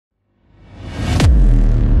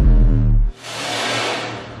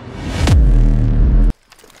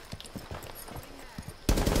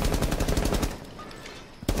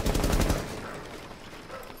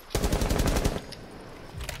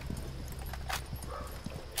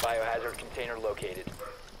Biohazard container located.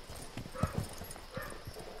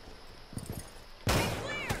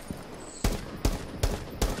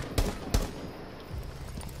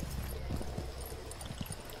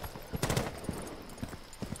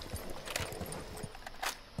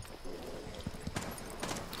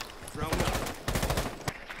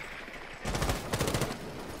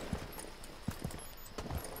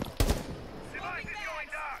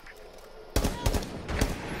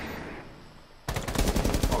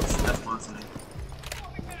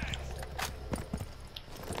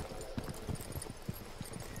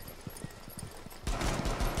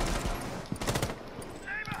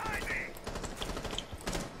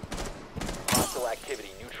 Activity.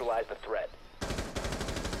 Neutralize the threat.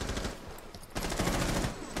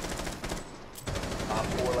 Op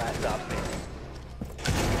 4 last stop standing.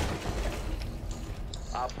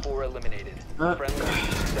 Op 4 eliminated. Friendly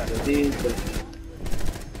successful.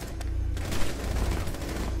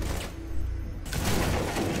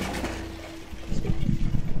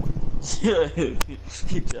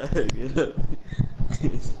 He tried to get up.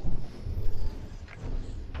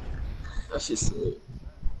 That shit sick.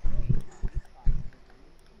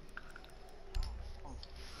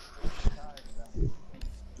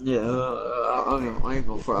 Yeah, I ain't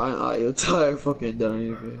gonna fry. You're tired fucking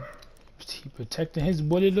dying, man. He protecting his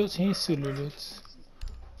body looks, his suit looks.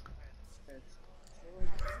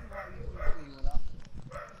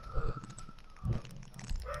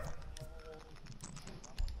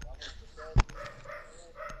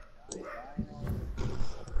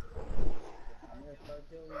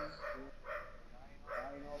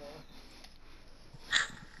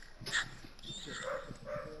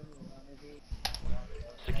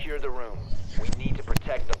 Secure the room. We need to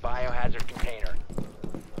protect the biohazard container.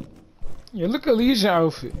 Yeah, look at Leisha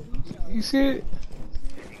outfit. You see it?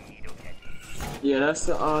 Yeah, that's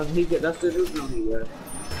the that's the new one he got.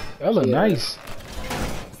 That look nice.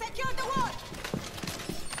 Secure the wall.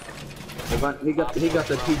 He got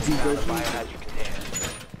the PG version. Biohazard container.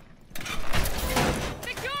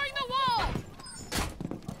 Securing the wall.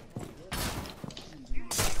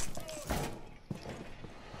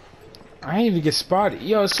 I ain't even get spotted.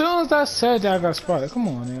 Yo, as soon as I said that I got spotted. Come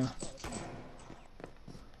on now.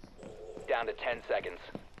 Down to 10 seconds.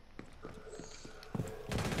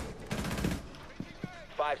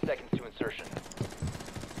 5 seconds to insertion.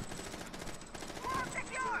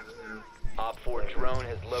 Op 4 drone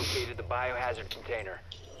has located the biohazard container.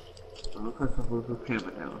 I'm gonna put the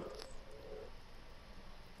camera down.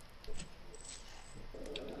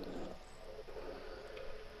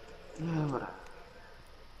 Yeah, whatever.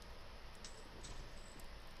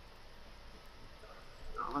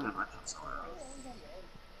 Oh, what am I doing somewhere else?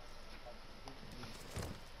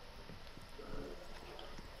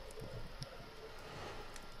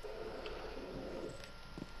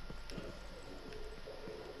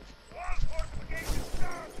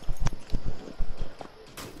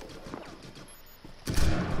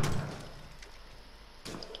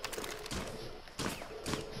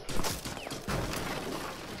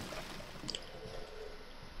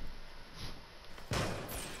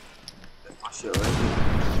 Shit right here.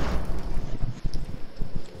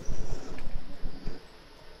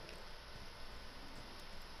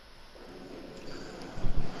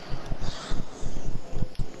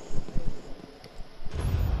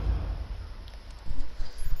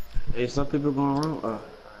 Hey, some people going wrong.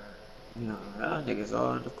 You know, y'all niggas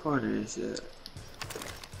all in the corner and shit.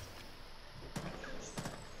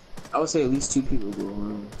 I would say at least 2 people go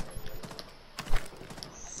wrong.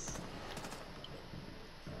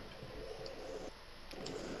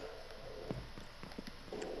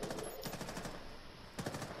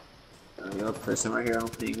 Yo, person right here, I'm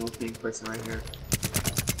ping person right here.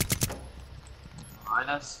 Behind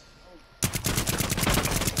us.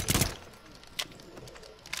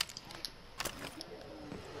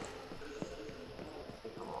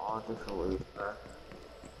 All different ways, bro.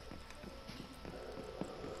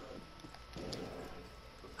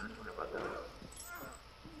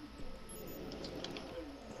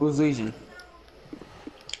 Who's Legion?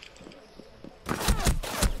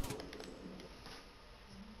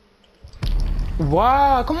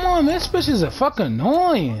 Wow, come on, man. This bitch is a fucking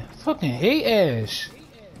annoying. Fucking hate Ash.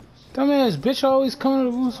 Dumbass bitch always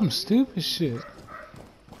coming to do some stupid shit.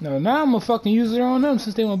 No, now I'm gonna fucking use her on them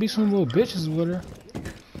since they wanna be some little bitches with her.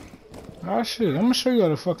 Oh shit, I'm gonna show you how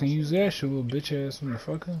to fucking use that shit, little bitch ass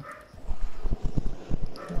motherfucker.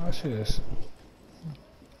 Oh shit.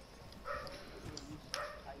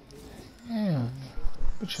 Damn.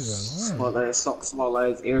 Bitches are annoying. Small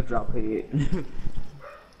ass airdrop head.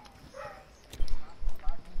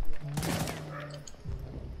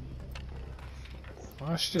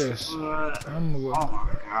 Watch this. What? I'm Oh gonna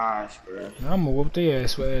my gosh, bro. whoop their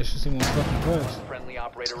ass with ass. See one fucking place. Friendly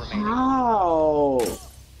operator remaining. How?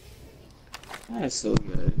 That's so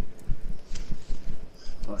good.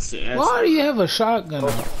 Oh shit. That's Why do you have a shotgun? They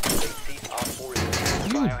cease Op 4 is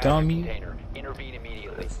You biohazard dummy. container. Intervene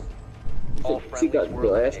immediately. All She friendlies got were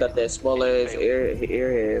the ass got that eliminated. small ass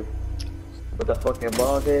airhead with the fucking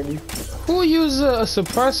ball candy. Who uses a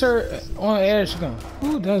suppressor on an air gun?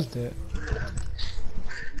 Who does that?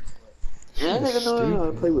 Yeah, that nigga know how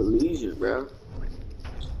to Stupid. play with Legion, bro.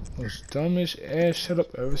 Most dumbest ass shut up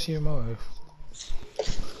I ever seen in my life.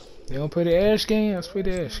 They don't play the ash game? Let's play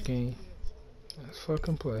the ash game. Let's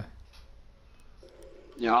fucking play.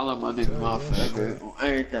 Yeah, all of my niggas motherfucker on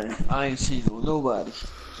everything. I ain't seen on nobody.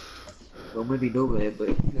 Well, maybe nobody, but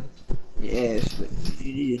you know, your ass, but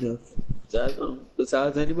you need enough.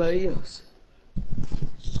 Besides anybody else.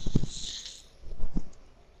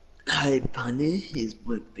 Hi, Bunny, is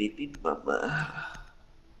my baby mama.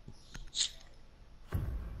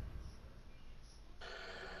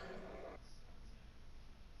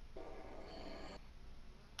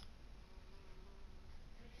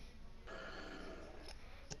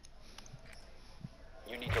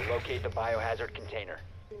 You need to locate the biohazard container.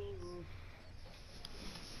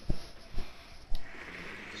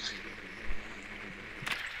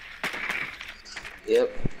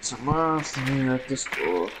 Yep, tomorrow's the meeting at the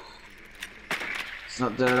school. It's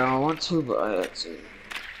not that I don't want to, but I had to.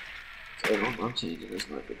 So I'm changing this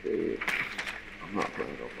like a bit. I'm not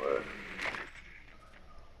playing no more.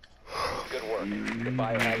 Good work. The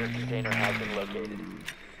biohazard container has been located.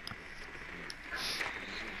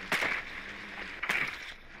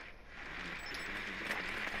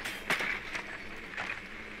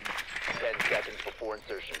 Seconds before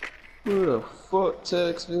insertion. Who the fuck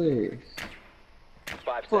text me?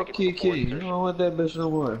 5 Fuck seconds before Kiki, you insertion. don't want that bitch no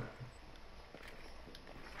more.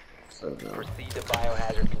 So no. Proceed to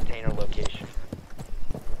biohazard container location.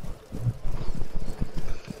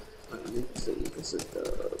 Let's see, this is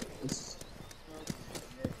this.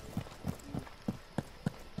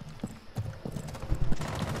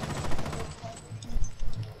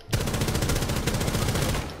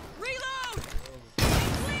 Reload!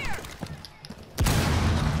 Clear!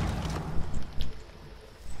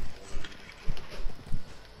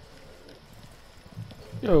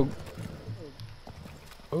 Yo.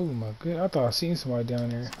 Oh my god, I thought I seen somebody down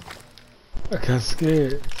there. I got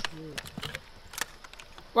scared.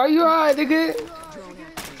 Why you hide, nigga?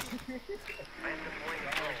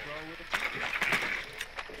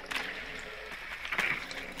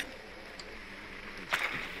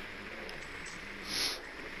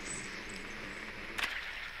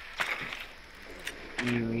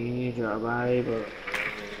 You read your Bible.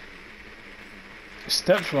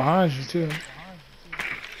 Steps behind you too.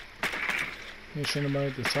 Ain't sure nobody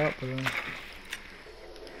at the top, but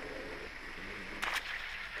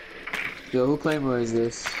Yo, who claimer is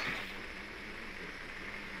this?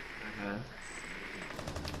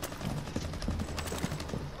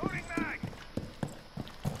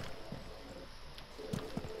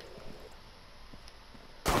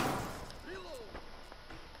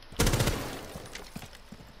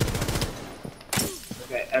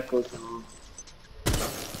 Okay, Echo's on.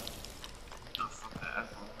 Oh, fuck that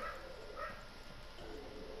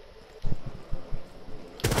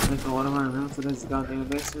Echo. Nigga, what am I around for this goddamn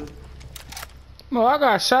basement? no, I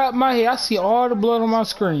got shot in my head. I see all the blood on my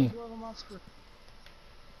screen.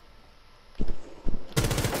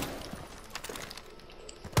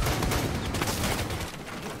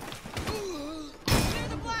 Clear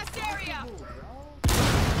the blast area!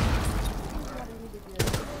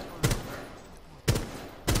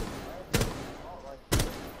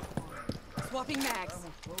 Swapping mags.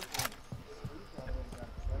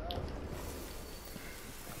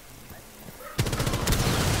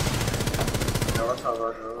 No, what's up,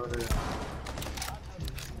 Roger?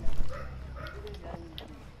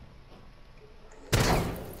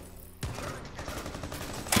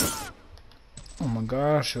 Oh my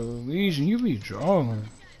gosh, Legion, you be drawing.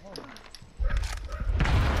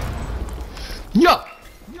 Yo!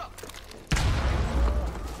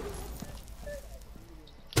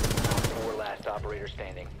 4 last operator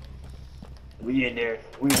standing. We in there.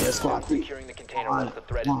 We in there, squad. Securing the container once the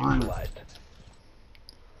threat is neutralized.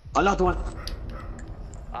 Another one.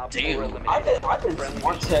 Op 4 Damn, eliminated. I just Friendly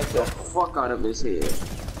one mission check the fuck out of his head.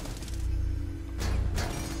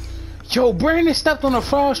 Yo, Brandon stepped on a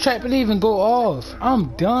frost trap and didn't even go off. I'm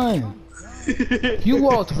done. You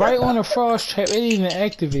walked right on a frost trap, it didn't even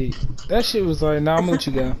activate. That shit was like, nah, I'm gonna let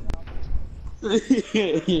you go.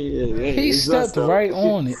 He stepped right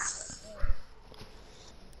on it.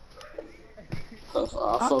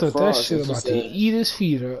 I thought that shit about to eat his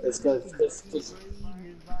feet up. It's good.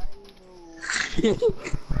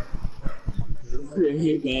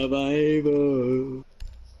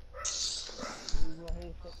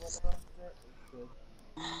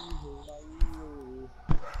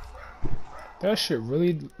 That shit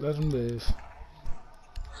really let him live.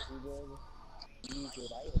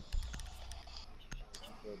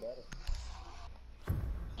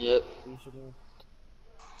 Yep.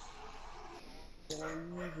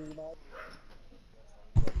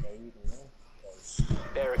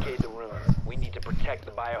 Barricade the room. We need to protect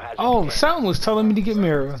the biohazard Oh, container. something was telling me to get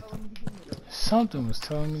Mira. Something was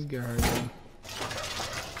telling me to get her. Though.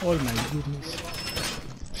 Oh my goodness.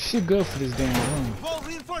 She good for this damn room. All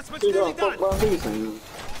reinforcements You nearly don't fuck done. about me, son.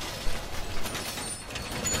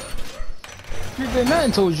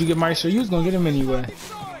 Nothing told you to get Meister. You was gonna get him anyway.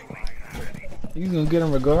 You was gonna get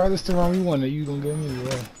him regardless the round you wanted. You was gonna get him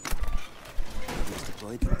anyway.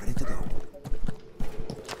 Deployed and ready to go.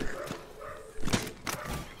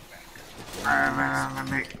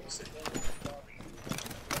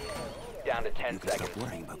 Down to 10 seconds. Stop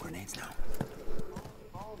worrying about grenades now.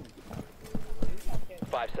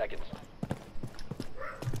 5 seconds.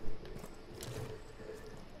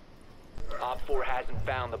 Op 4 hasn't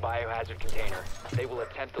found the biohazard container. They will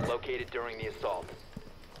attempt to locate it during the assault.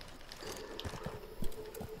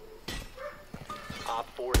 Op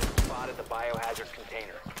 4 has spotted the biohazard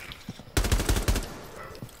container.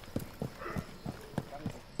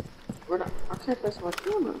 I can't press my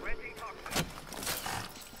camera.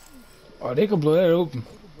 Oh, they could blow that open.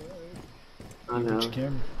 I know. Put your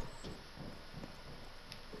camera.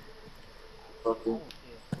 Okay.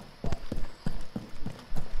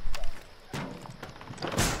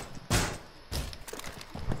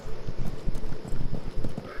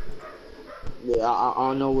 Yeah, I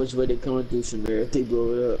don't know which way they coming through from there if they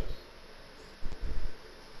blow it up.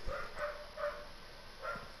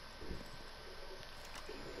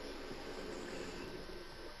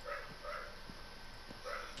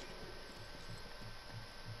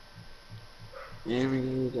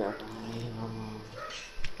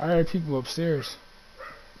 I heard people upstairs.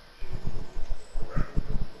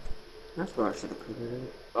 That's why I should have put it in.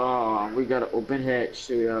 Oh, we got an open hatch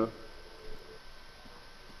too, yo.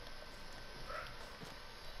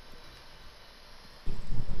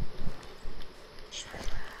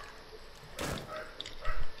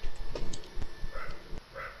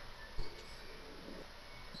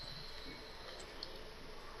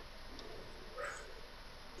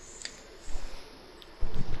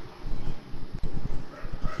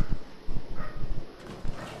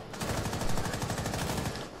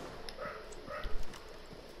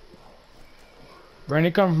 Brandon,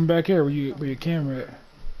 they come from back here where your camera at.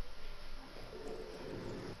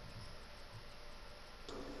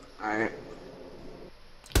 Alright.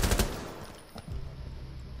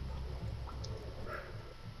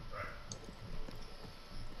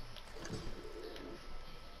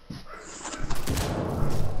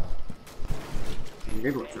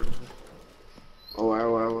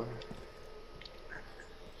 Oh,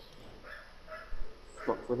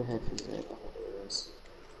 fuck, where the heck is that? Oh, there it is.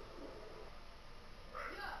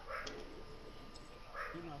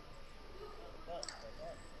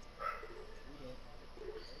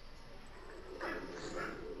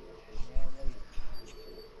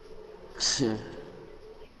 Yeah.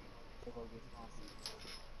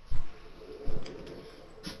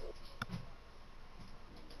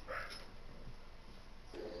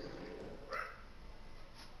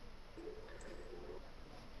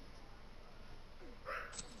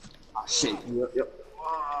 Oh shit, yep.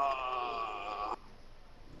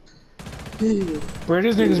 Bro,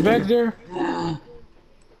 this nigga's back there?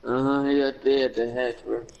 He up there at the hatch,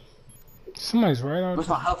 bro. Somebody's right out Where's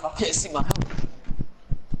there. my health? I can't see my health.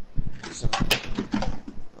 Oh,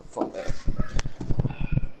 fuck that.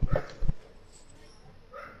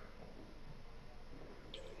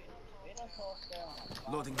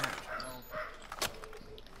 Loading back.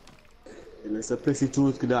 Laisse placer tout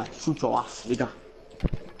l'autre que là. Shoot your ass, les gars.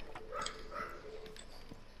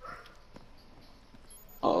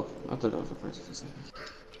 Oh, I thought that was the first for a second.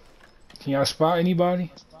 Can y'all spot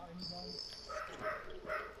anybody?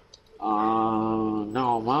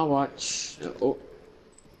 No, my watch. Oh.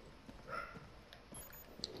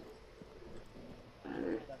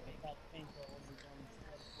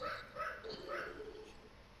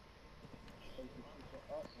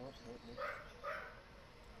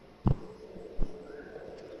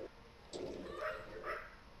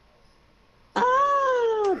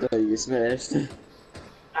 Ah! There you smashed.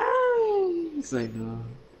 Ah! It's like no.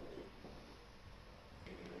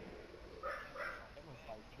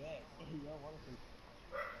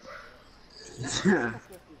 There's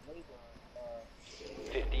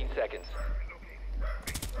 15 seconds.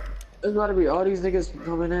 about to be all these niggas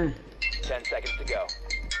coming in. 10 seconds to go.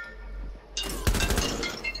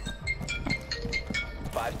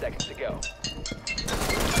 5 seconds to go.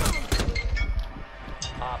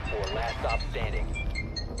 Op 4, last stop standing.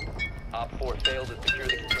 Op 4 failed to secure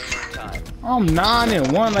the container in time. I'm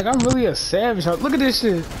 9-1. Like, I'm really a savage. Look at this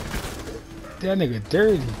shit. That nigga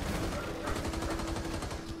dirty.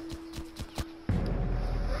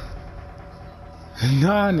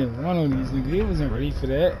 Nine and one on these niggas. He wasn't ready for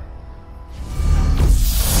that.